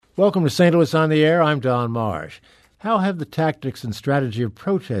Welcome to St. Louis on the Air. I'm Don Marsh. How have the tactics and strategy of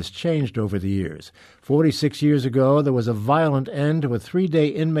protest changed over the years? 46 years ago, there was a violent end to a 3-day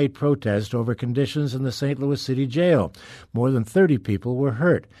inmate protest over conditions in the St. Louis City Jail. More than 30 people were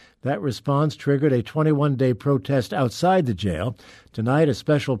hurt. That response triggered a 21-day protest outside the jail. Tonight, a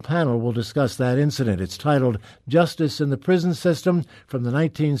special panel will discuss that incident. It's titled Justice in the Prison System from the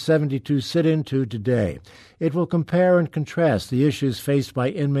 1972 sit-in to today. It will compare and contrast the issues faced by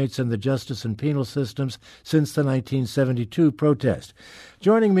inmates in the justice and penal systems since the 1972 protest.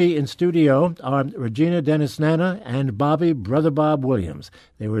 Joining me in studio are Regina Dennis Nana and Bobby Brother Bob Williams.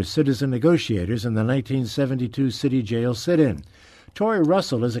 They were citizen negotiators in the 1972 City Jail sit-in. Tori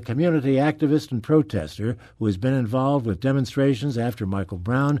Russell is a community activist and protester who has been involved with demonstrations after Michael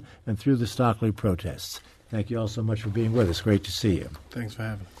Brown and through the Stockley protests. Thank you all so much for being with us. Great to see you. Thanks for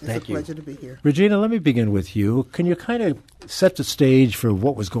having me. It's a pleasure to be here. Regina, let me begin with you. Can you kind of set the stage for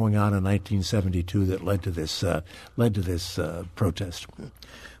what was going on in 1972 that led to this protest?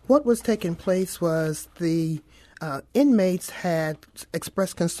 What was taking place was the inmates had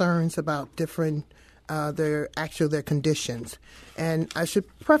expressed concerns about different their conditions. And I should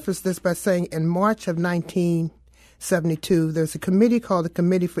preface this by saying in March of 1972, there's a committee called the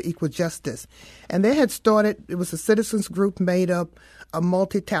Committee for Equal Justice. And they had started, it was a citizens group made up of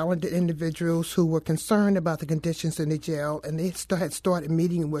multi-talented individuals who were concerned about the conditions in the jail. And they had started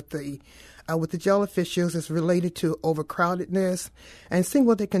meeting with the jail officials as related to overcrowdedness and seeing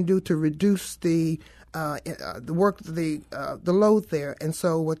what they can do to reduce the load there. And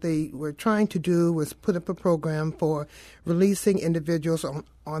so what they were trying to do was put up a program for releasing individuals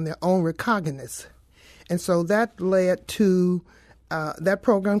on their own recognizance. And so that led to that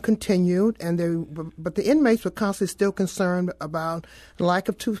program continued, but the inmates were constantly still concerned about the lack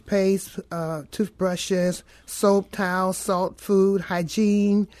of toothpaste, toothbrushes, soap, towels, salt, food,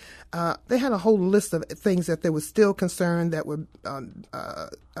 hygiene. They had a whole list of things that they were still concerned that were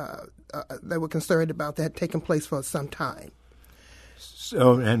concerned about that had taken place for some time.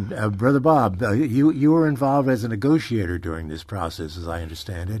 So, and Brother Bob, you were involved as a negotiator during this process, as I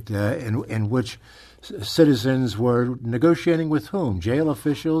understand it, in which citizens were negotiating with whom? Jail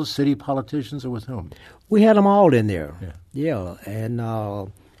officials, city politicians, or with whom? We had them all in there. Yeah. And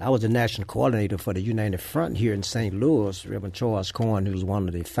I was the national coordinator for the United Front here in St. Louis. Reverend Charles Corn, who was one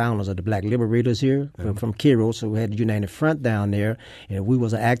of the founders of the Black Liberators here from Cairo. So we had the United Front down there, and we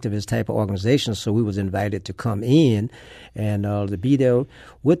was an activist type of organization. So we was invited to come in and to be there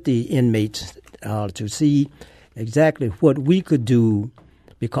with the inmates to see exactly what we could do,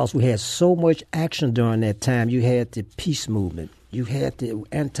 because we had so much action during that time. You had the peace movement. You had the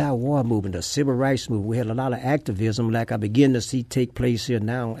anti-war movement, the civil rights movement. We had a lot of activism like I begin to see take place here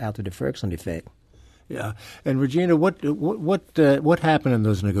now after the Ferguson effect. Yeah. And Regina, what happened in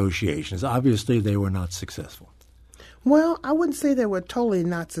those negotiations? Obviously, they were not successful. Well, I wouldn't say they were totally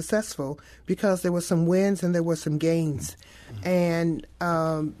not successful, because there were some wins and there were some gains. And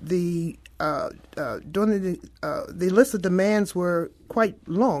the list of demands were quite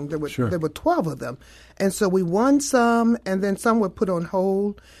long. There were 12 of them. And so we won some, and then some were put on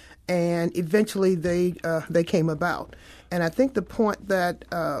hold, and eventually they came about. And I think the point that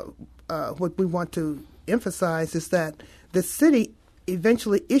what we want to emphasize is that the city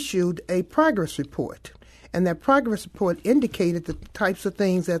eventually issued a progress report. And that progress report indicated the types of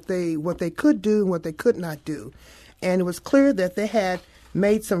things that what they could do and what they could not do. And it was clear that they had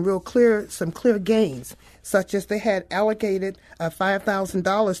made some clear gains, such as they had allocated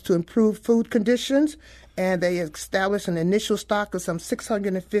 $5,000 to improve food conditions, and they established an initial stock of some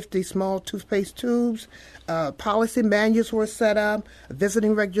 650 small toothpaste tubes. Policy manuals were set up.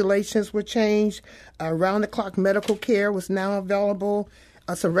 Visiting regulations were changed. Round-the-clock medical care was now available.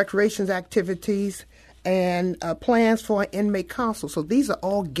 Some recreation activities, and plans for an inmate council. So these are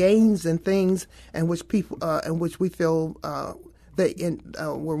all gains and things in which we feel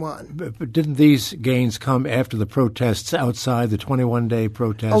were won. But didn't these gains come after the protests outside, the 21-day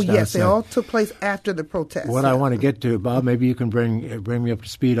protest? Oh, yes, outside? They all took place after the protest. What I want to get to, Bob, maybe you can bring me up to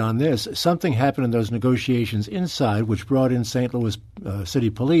speed on this. Something happened in those negotiations inside, which brought in St. Louis City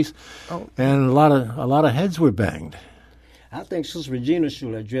Police, and a lot of heads were banged. I think Sister Regina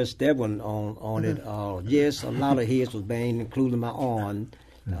should address that one on it. Yes, a lot of heads was banged, including my arm.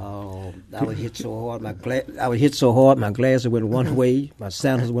 I was hit so hard. My glasses went one way, my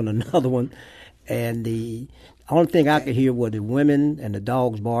sandals went another one, and the only thing I could hear were the women and the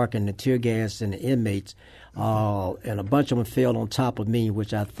dogs bark and the tear gas and the inmates. And a bunch of them fell on top of me,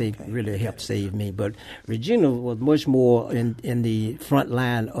 which I think really helped save me. But Regina was much more in the front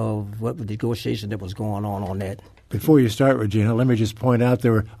line of what the negotiation that was going on that. Before you start, Regina, let me just point out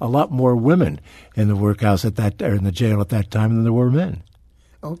there were a lot more women in the workhouse or in the jail at that time than there were men.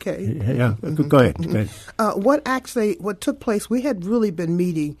 Okay. Yeah, go ahead. What took place, we had really been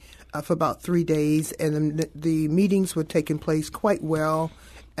meeting for about 3 days, and the meetings were taking place quite well.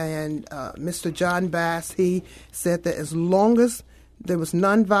 And Mr. John Bass, he said that as long as there was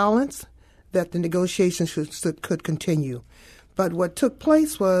nonviolence, that the negotiations could continue. But what took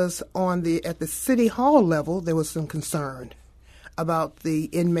place was at the city hall level, there was some concern about the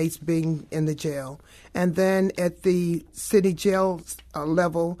inmates being in the jail. And then at the city jail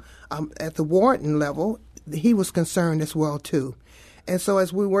level, at the warden level, he was concerned as well, too. And so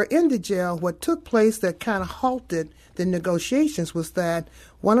as we were in the jail, what took place that kind of halted the negotiations was that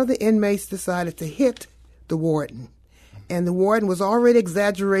one of the inmates decided to hit the warden. And the warden was already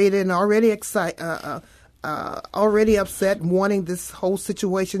exaggerated and already already upset, wanting this whole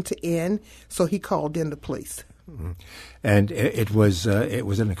situation to end, so he called in the police. Mm-hmm. And it was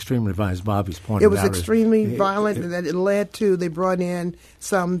an extremely violent, Bobby's point. It was extremely violent, and that it led to, they brought in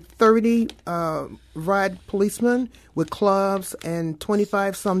some 30 riot policemen with clubs and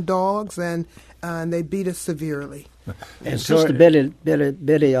 25-some dogs, and they beat us severely. And Sister Betty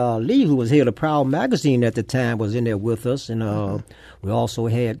Lee, who was head of Proud Magazine at the time, was in there with us. And we also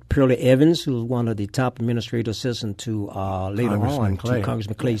had Pearlie Evans, who was one of the top administrative assistants to later on to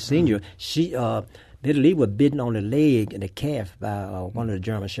Congressman Clay Sr. She Betty Lee was bitten on the leg and the calf by one of the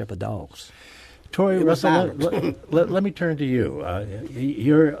German Shepherd dogs. Tori Russell, let me turn to you.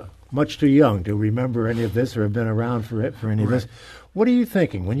 You're much too young to remember any of this or have been around for any of this. What are you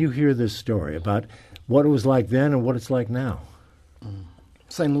thinking when you hear this story about what it was like then and what it's like now?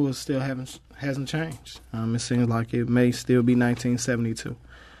 St. Louis still hasn't changed. It seems like it may still be 1972.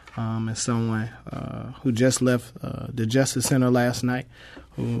 And someone who just left the Justice Center last night,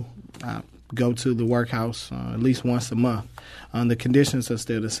 who go to the workhouse at least once a month. The conditions are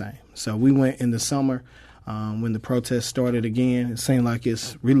still the same. So we went in the summer when the protests started again. It seemed like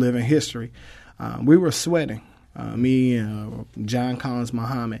it's reliving history. We were sweating. Me and John Collins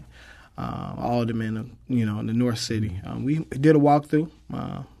Muhammad, alderman, in the North City. We did a walkthrough,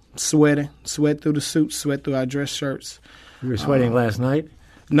 sweat through the suits, sweat through our dress shirts. You were sweating last night?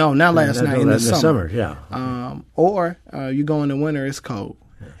 No, not last night. In the summer. Yeah. Or you go in the winter, it's cold.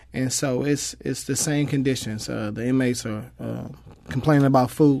 And so it's the same conditions. The inmates are complaining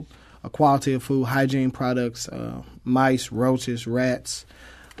about food, quality of food, hygiene products, mice, roaches, rats.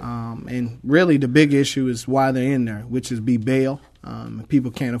 And really the big issue is why they're in there, which is bail.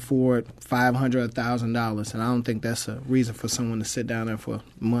 People can't afford $500 or $1,000, and I don't think that's a reason for someone to sit down there for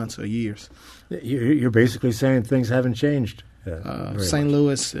months or years. You're basically saying things haven't changed. St.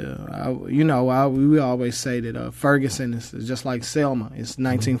 Louis, we always say that Ferguson is just like Selma. It's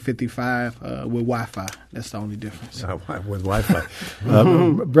 1955 with Wi-Fi. That's the only difference. With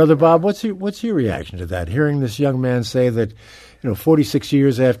Wi-Fi. Brother Bob, what's your reaction to that? Hearing this young man say that, 46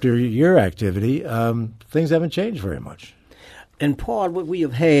 years after your activity, things haven't changed very much. In part, what we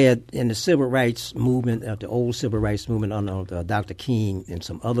have had in the civil rights movement, the old civil rights movement under Dr. King and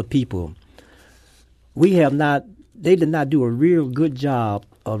some other people, they did not do a real good job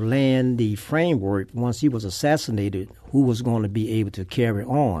of laying the framework once he was assassinated, who was going to be able to carry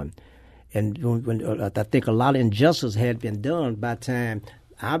on. And when I think a lot of injustice had been done by the time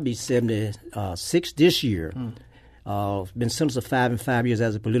I'll be 76 this year. Been sentenced to 5 and 5 years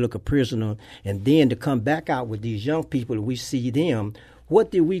as a political prisoner, and then to come back out with these young people, we see them.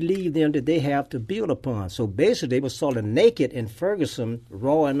 What did we leave them that they have to build upon? So basically, they were sort of naked in Ferguson,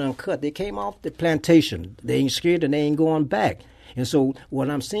 raw and uncut. They came off the plantation. They ain't scared and they ain't going back. And so what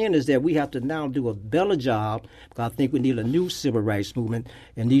I'm saying is that we have to now do a better job, because I think we need a new civil rights movement,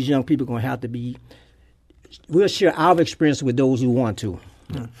 and these young people are going to have to we'll share our experience with those who want to.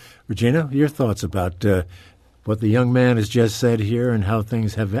 Regina, your thoughts about what the young man has just said here and how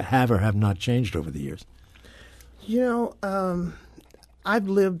things have or have not changed over the years? I've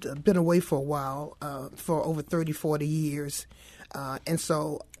been away for a while, for over 30, 40 years. And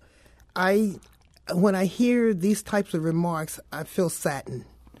so when I hear these types of remarks, I feel saddened,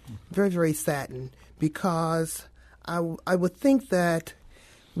 very, very saddened, because I would think that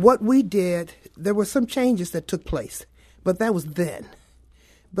what we did, there were some changes that took place, but that was then.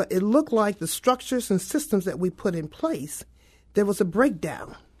 But it looked like the structures and systems that we put in place, there was a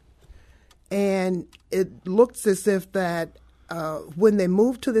breakdown. And it looks as if that when they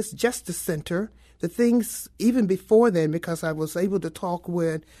moved to this Justice Center, the things, even before then, because I was able to talk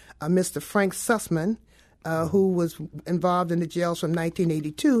with Mr. Frank Sussman, who was involved in the jails from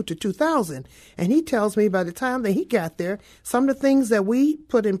 1982 to 2000. And he tells me by the time that he got there, some of the things that we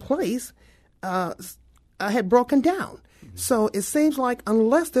put in place had broken down. So it seems like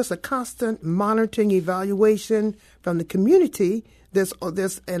unless there's a constant monitoring, evaluation from the community, there's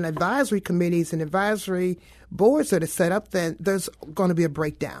an advisory committees and advisory boards that are set up, then there's going to be a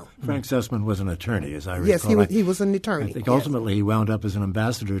breakdown. Frank Sussman was an attorney, as I recall. Yes, he was an attorney. I think ultimately he wound up as an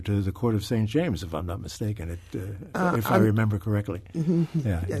ambassador to the Court of St. James, if I'm not mistaken, if I remember correctly. Yeah,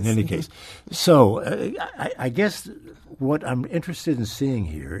 yes. In any case. So I guess what I'm interested in seeing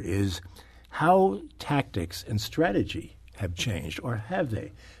here is how tactics and strategy have changed, or have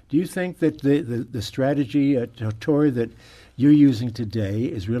they? Do you think that the strategy, Tori, that you're using today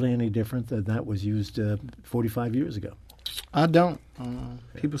is really any different than that was used 45 years ago? I don't.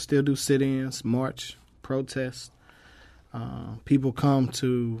 People still do sit-ins, march, protest. People come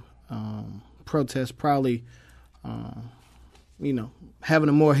to protest probably, having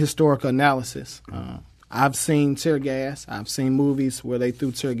a more historical analysis. I've seen tear gas. I've seen movies where they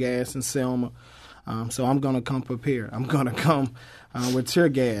threw tear gas in Selma. So I'm going to come prepared. I'm going to come with tear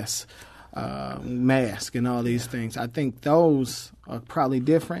gas, mask, and all these things. I think those are probably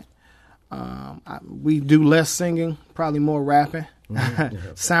different. We do less singing, probably more rapping.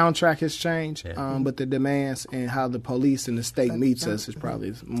 Soundtrack has changed, but the demands and how the police and the state meets us is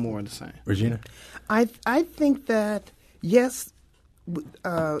probably more the same. Regina? I think that, yes,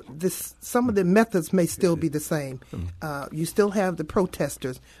 some of the methods may still be the same. You still have the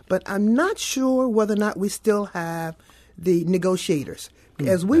protesters, but I'm not sure whether or not we still have the negotiators.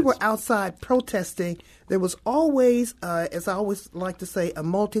 As we were outside protesting, there was always, as I always like to say, a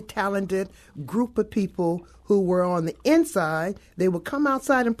multi-talented group of people who were on the inside. They would come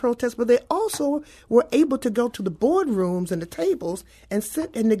outside and protest, but they also were able to go to the boardrooms and the tables and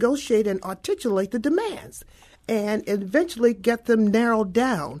sit and negotiate and articulate the demands and eventually get them narrowed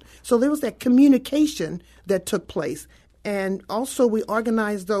down. So there was that communication that took place. And also we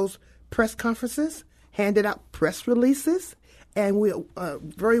organized those press conferences, handed out press releases, and we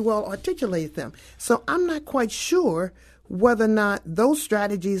very well articulated them. So I'm not quite sure whether or not those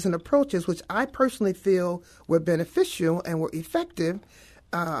strategies and approaches, which I personally feel were beneficial and were effective,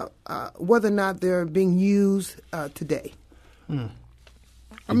 whether or not they're being used today.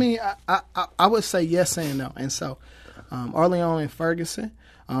 I mean, I would say yes and no. And so early on in Ferguson,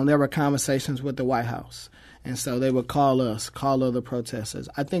 there were conversations with the White House. And so they would call other protesters.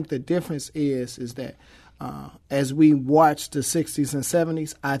 I think the difference is that as we watch the 60s and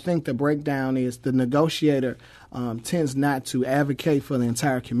 70s, I think the breakdown is the negotiator tends not to advocate for the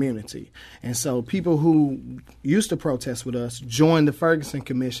entire community. And so people who used to protest with us joined the Ferguson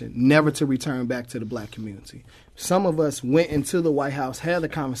Commission, never to return back to the black community. Some of us went into the White House, had a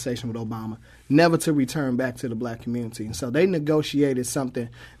conversation with Obama, never to return back to the black community. And so they negotiated something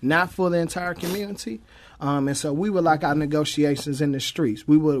not for the entire community. And so we would like our negotiations in the streets.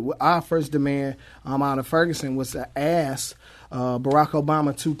 Our first demand out of Ferguson was to ask Barack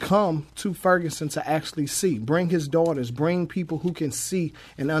Obama to come to Ferguson to actually see, bring his daughters, bring people who can see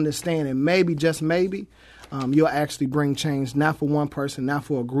and understand, and maybe, just maybe, you'll actually bring change, not for one person, not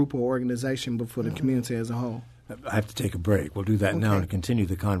for a group or organization, but for the community as a whole. I have to take a break. We'll do that now and continue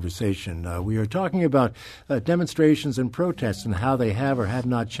the conversation. We are talking about demonstrations and protests and how they have or have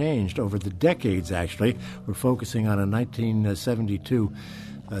not changed over the decades, actually. We're focusing on a 1972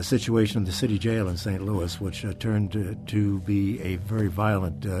 situation in the city jail in St. Louis, which turned to be a very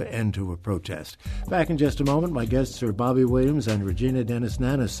violent end to a protest. Back in just a moment, my guests are Bobby Williams and Regina Dennis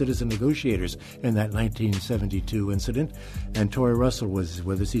Nana, citizen negotiators in that 1972 incident. And Tori Russell was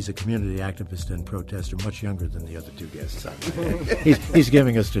with us. He's a community activist and protester, much younger than the other two guests. He's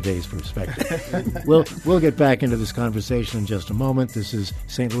giving us today's perspective. We'll get back into this conversation in just a moment. This is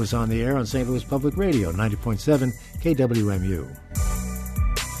St. Louis on the Air on St. Louis Public Radio, 90.7 KWMU.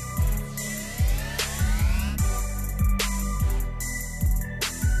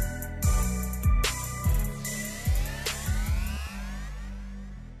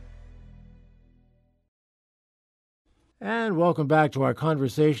 And welcome back to our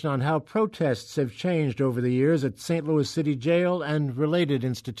conversation on how protests have changed over the years at St. Louis City Jail and related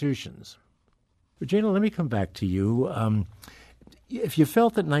institutions. Regina, let me come back to you. If you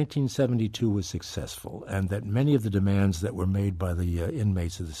felt that 1972 was successful and that many of the demands that were made by the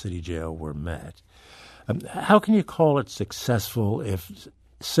inmates of the city jail were met, how can you call it successful if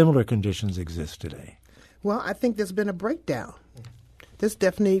similar conditions exist today? Well, I think there's been a breakdown. There's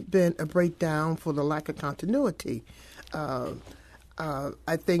definitely been a breakdown for the lack of continuity.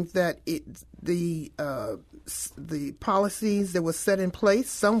 I think that the policies that were set in place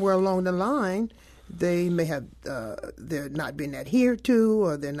somewhere along the line, they may have they're not being adhered to,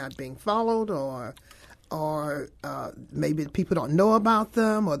 or they're not being followed, or maybe people don't know about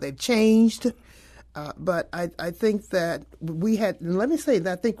them, or they've changed. But I think that we had, and let me say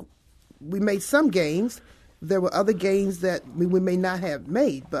that I think we made some gains. There were other gains that we may not have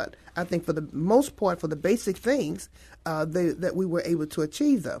made, but I think for the most part, for the basic things, that we were able to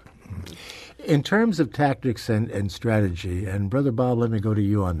achieve them. In terms of tactics and strategy, and Brother Bob, let me go to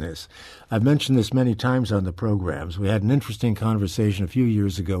you on this. I've mentioned this many times on the programs. We had an interesting conversation a few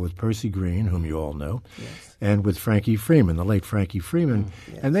years ago with Percy Green, whom you all know, yes, and with Frankie Freeman, the late Frankie Freeman,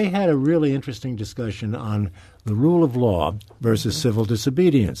 yes, and they had a really interesting discussion on the rule of law versus civil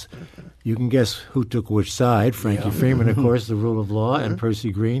disobedience. You can guess who took which side. Frankie Freeman, of course, the rule of law, and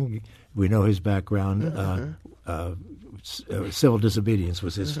Percy Green, we know his background, civil disobedience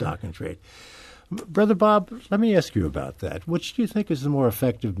was his stock and trade. Brother Bob, let me ask you about that. Which do you think is the more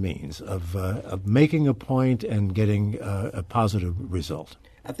effective means of making a point and getting a positive result?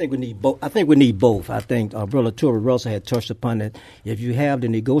 I think we need both. I think Brother Tory Russell had touched upon it. If you have the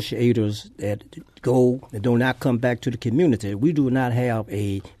negotiators that go and do not come back to the community, we do not have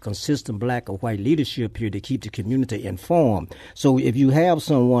a consistent black or white leadership here to keep the community informed. So if you have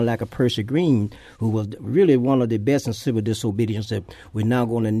someone like a Percy Green, who was really one of the best in civil disobedience, that we're now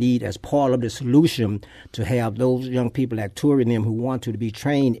going to need as part of the solution to have those young people like Tory and them who want to be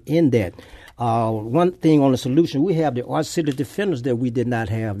trained in that. One thing on the solution, we have the Arch City Defenders that we did not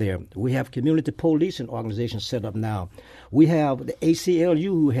have there. We have community policing organizations set up now. We have the ACLU,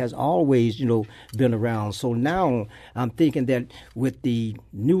 who has always, been around. So now I'm thinking that with the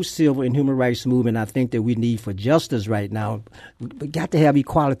new civil and human rights movement, I think that we need for justice right now. We got to have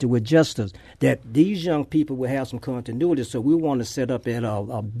equality with justice, that these young people will have some continuity. So we want to set up at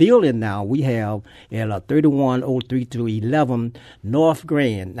a building now. We have at 3103 to 11 North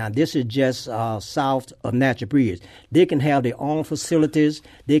Grand. Now, this is just south of Natural Bridge. They can have their own facilities.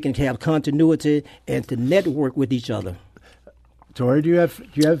 They can have continuity and to network with each other. Tory, do you have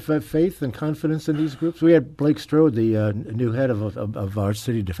faith and confidence in these groups? We had Blake Strode, the new head of our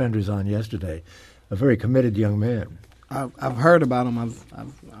city defenders, on yesterday. A very committed young man. I've heard about him. I've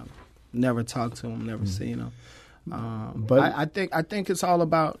never talked to him, never seen him. But I think it's all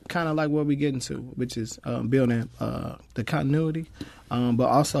about kind of like what we get into, which is building the continuity, but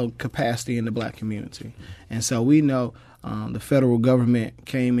also capacity in the black community. And so we know the federal government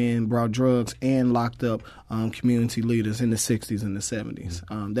came in, brought drugs, and locked up community leaders in the 60s and the 70s.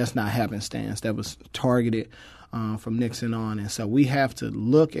 That's not happenstance. That was targeted from Nixon on. And so we have to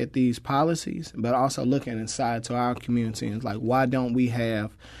look at these policies, but also looking inside to our community and like, why don't we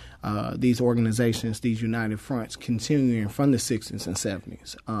have these organizations, these united fronts, continuing from the 60s and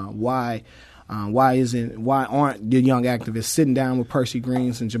 70s? Why aren't the young activists sitting down with Percy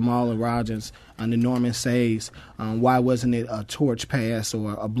Greens and Jamala Rogers and the Norman Says? Why wasn't it a torch passed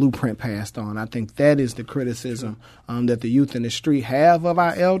or a blueprint passed on? I think that is the criticism that the youth in the street have of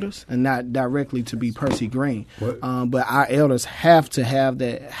our elders, and not directly to be Percy Green. But our elders had to have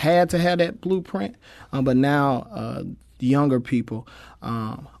that blueprint. But now the younger people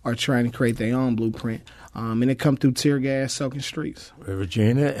are trying to create their own blueprint. And it come through tear gas soaking streets.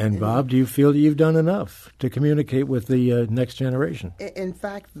 Regina and Bob, do you feel that you've done enough to communicate with the next generation? In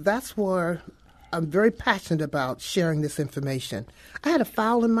fact, that's where I'm very passionate about sharing this information. I had a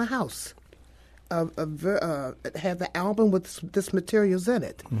file in my house. Had the album with this materials in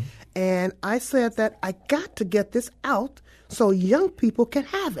it. Mm-hmm. And I said that I got to get this out so young people can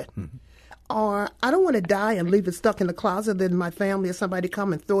have it. Mm-hmm. Or I don't want to die and leave it stuck in the closet, then my family or somebody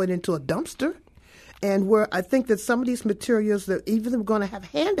come and throw it into a dumpster. And where I think that some of these materials, that even we're going to have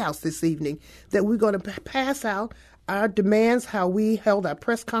handouts this evening, that we're going to pass out our demands, how we held our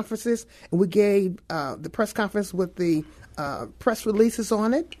press conferences, and we gave the press conference with the press releases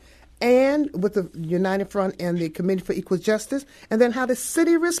on it, and with the United Front and the Committee for Equal Justice, and then how the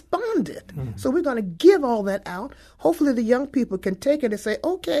city responded. Mm-hmm. So we're going to give all that out. Hopefully the young people can take it and say,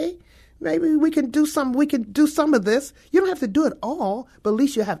 okay, maybe we can do some of this. You don't have to do it all, but at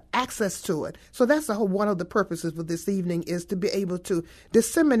least you have access to it. So that's one of the purposes for this evening, is to be able to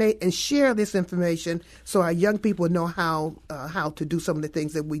disseminate and share this information so our young people know how to do some of the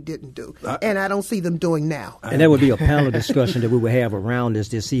things that we didn't do. And I don't see them doing now. And that would be a panel discussion that we would have around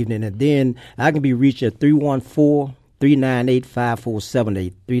this evening. And then I can be reached at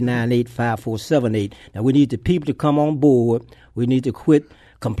 314-398-5478, 398-5478. Now, we need the people to come on board. We need to quit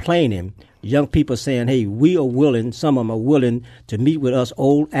complaining. Young people saying, hey, we are willing, some of them are willing to meet with us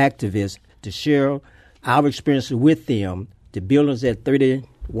old activists to share our experiences with them. The building's at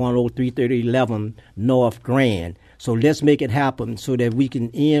 3103, 3011 North Grand. So let's make it happen so that we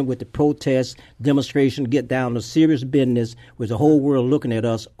can end with the protest, demonstration, get down to serious business with the whole world looking at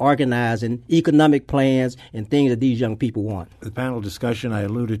us, organizing economic plans and things that these young people want. The panel discussion I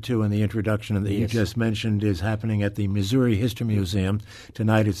alluded to in the introduction and that you just mentioned is happening at the Missouri History Museum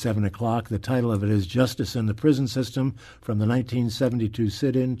tonight at 7 o'clock. The title of it is Justice in the Prison System from the 1972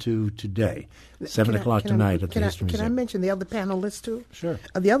 sit-in to today. 7 o'clock tonight at the History Museum. Can I mention the other panelists too? Sure.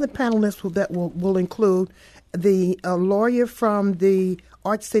 The other panelists will include the lawyer from the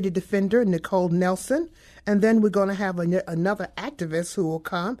Arch City Defender, Nicole Nelson, and then we're going to have another activist who will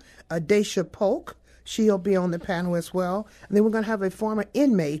come, Daisha Polk. She'll be on the panel as well. And then we're going to have a former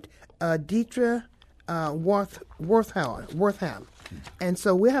inmate, Deidre Wortham. And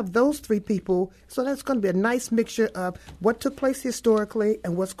so we have those three people. So that's going to be a nice mixture of what took place historically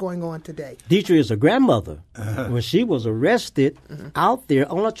and what's going on today. Deidre is a grandmother when she was arrested out there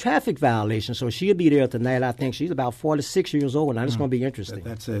on a traffic violation. So she'll be there tonight. I think she's about 46 years old. Now, it's going to be interesting.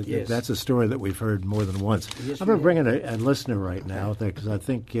 That's a story that we've heard more than once. Yes, I'm going to bring in a listener right now because I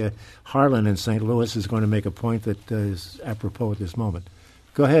think Harlan in St. Louis is going to make a point that is apropos at this moment.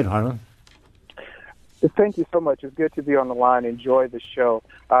 Go ahead, Harlan. Thank you so much. It's good to be on the line. Enjoy the show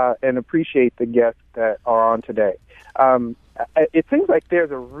and appreciate the guests that are on today. It seems like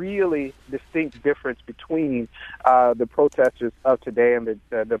there's a really distinct difference between the protesters of today and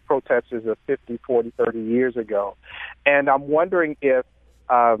the protesters of 50, 40, 30 years ago. And I'm wondering if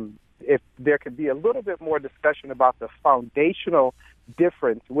there could be a little bit more discussion about the foundational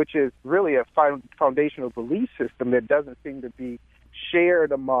difference, which is really a foundational belief system that doesn't seem to be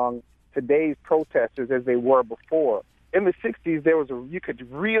shared among today's protesters as they were before. In the 60s, you could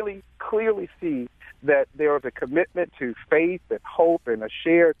really clearly see that there was a commitment to faith and hope and a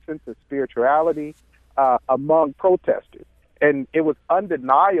shared sense of spirituality among protesters. And it was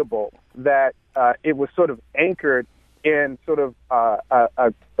undeniable that it was sort of anchored in sort of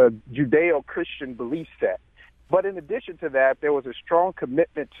a Judeo-Christian belief set. But in addition to that, there was a strong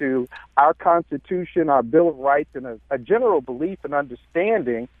commitment to our Constitution, our Bill of Rights, and a general belief and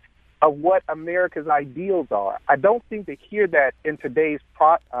understanding of what America's ideals are. I don't seem to hear that in today's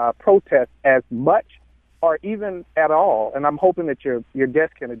protest as much or even at all, and I'm hoping that your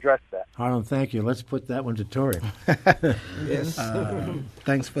guest can address that. Harlan, thank you. Let's put that one to Tori. Yes.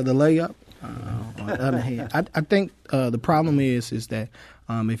 Thanks for the layup. On the other hand, I think the problem is that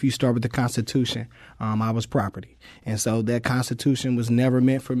if you start with the Constitution, I was property. And so that Constitution was never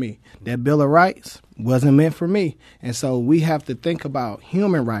meant for me. That Bill of Rights wasn't meant for me. And so we have to think about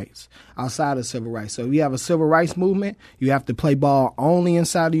human rights outside of civil rights. So if you have a civil rights movement, you have to play ball only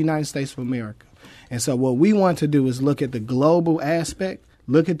inside the United States of America. And so what we want to do is look at the global aspect.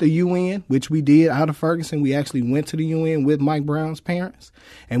 Look at the UN, which we did out of Ferguson. We actually went to the UN with Mike Brown's parents,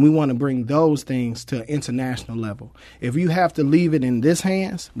 and we want to bring those things to an international level. If you have to leave it in this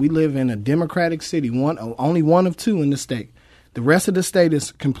hands, we live in a democratic city, only one of two in the state. The rest of the state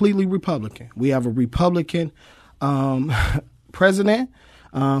is completely Republican. We have a Republican president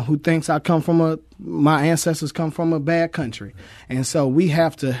who thinks my ancestors come from a bad country. And so we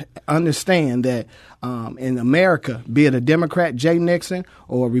have to understand that in America, be it a Democrat, Jay Nixon,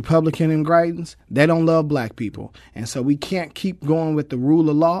 or a Republican in Greitens, they don't love black people. And so we can't keep going with the rule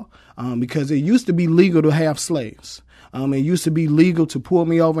of law because it used to be legal to have slaves. It used to be legal to pull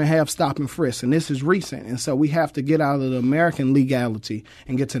me over and have stop and frisk, and this is recent. And so we have to get out of the American legality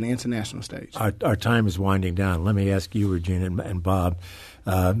and get to the international stage. Our time is winding down. Let me ask you, Regina and Bob,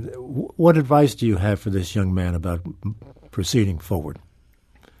 what advice do you have for this young man about proceeding forward?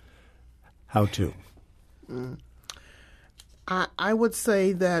 How to? I would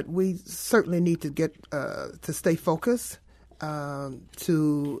say that we certainly need to get to stay focused,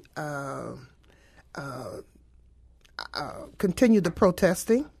 to continue the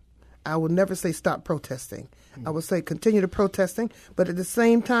protesting. I would never say stop protesting. I would say continue the protesting, but at the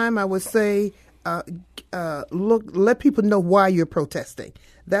same time, I would say let people know why you're protesting.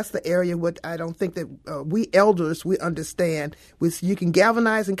 That's the area what I don't think that we elders, we understand. You can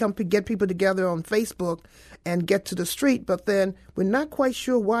galvanize and get people together on Facebook and get to the street, but then we're not quite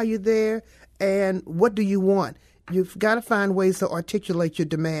sure why you're there and what do you want. You've got to find ways to articulate your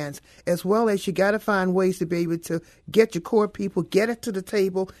demands, as well as you got to find ways to be able to get your core people, get it to the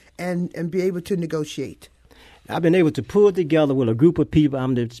table, and be able to negotiate. I've been able to pull together with a group of people.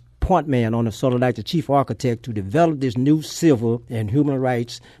 I'm the point man on the sort of like the chief architect to develop this new civil and human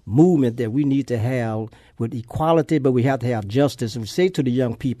rights movement that we need to have with equality, but we have to have justice. And we say to the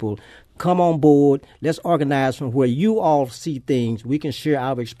young people, come on board. Let's organize from where you all see things. We can share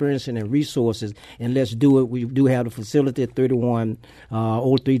our experience and resources, and let's do it. We do have the facility at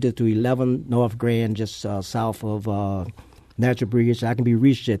 3103 to 11 North Grand, just south of Natural Bridge. I can be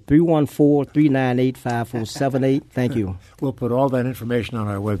reached at 314-398-5478. Thank you. We'll put all that information on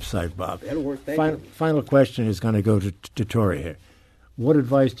our website, Bob. That'll work. Thank you. Final question is going to go to Tori here. What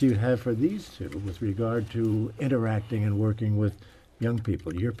advice do you have for these two with regard to interacting and working with young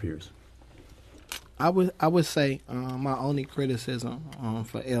people, your peers? I would say my only criticism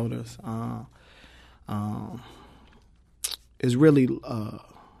for elders is really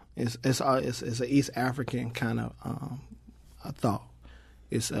it's an East African kind of a thought.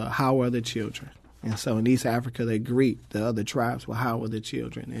 It's how are the children? And so in East Africa, they greet the other tribes with how are the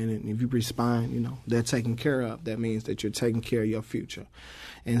children? And if you respond, they're taken care of. That means that you're taking care of your future.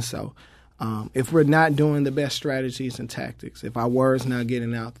 And so if we're not doing the best strategies and tactics, if our word's not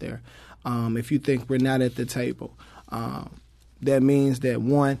getting out there, if you think we're not at the table, that means that,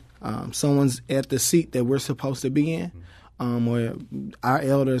 one, someone's at the seat that we're supposed to be in, or our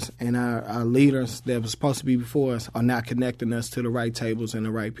elders and our leaders that were supposed to be before us are not connecting us to the right tables and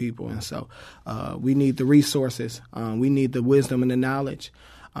the right people. And so we need the resources, we need the wisdom and the knowledge,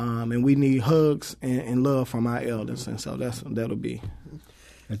 and we need hugs and love from our elders. And so that'll be.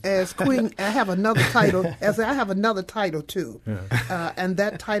 As Queen, I have another title. I have another title too, and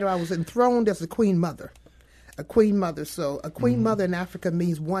that title I was enthroned as a Queen Mother. A Queen Mother. So a Queen Mother in Africa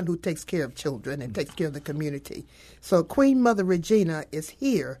means one who takes care of children and takes care of the community. So Queen Mother Regina is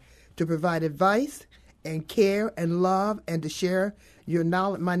here to provide advice and care and love and to share your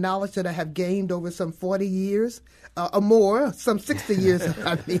knowledge, my knowledge that I have gained over some 40 years or more, some 60 years,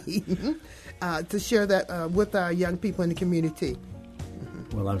 I mean, to share that with our young people in the community.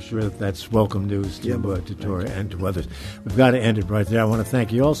 Well, I'm sure that's welcome news to Tori and to others. We've got to end it right there. I want to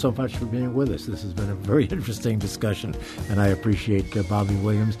thank you all so much for being with us. This has been a very interesting discussion, and I appreciate Bobby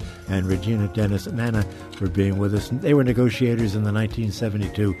Williams and Regina Dennis Nana for being with us. They were negotiators in the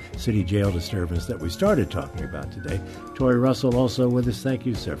 1972 city jail disturbance that we started talking about today. Tori Russell also with us. Thank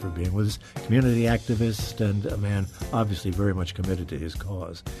you, sir, for being with us. Community activist and a man obviously very much committed to his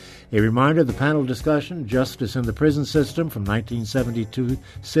cause. A reminder, the panel discussion, Justice in the Prison System from 1972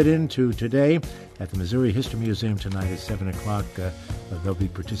 sit-in to today at the Missouri History Museum tonight at 7 o'clock. They'll be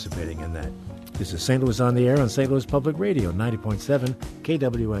participating in that. This is St. Louis on the Air on St. Louis Public Radio, 90.7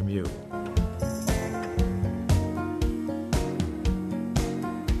 KWMU.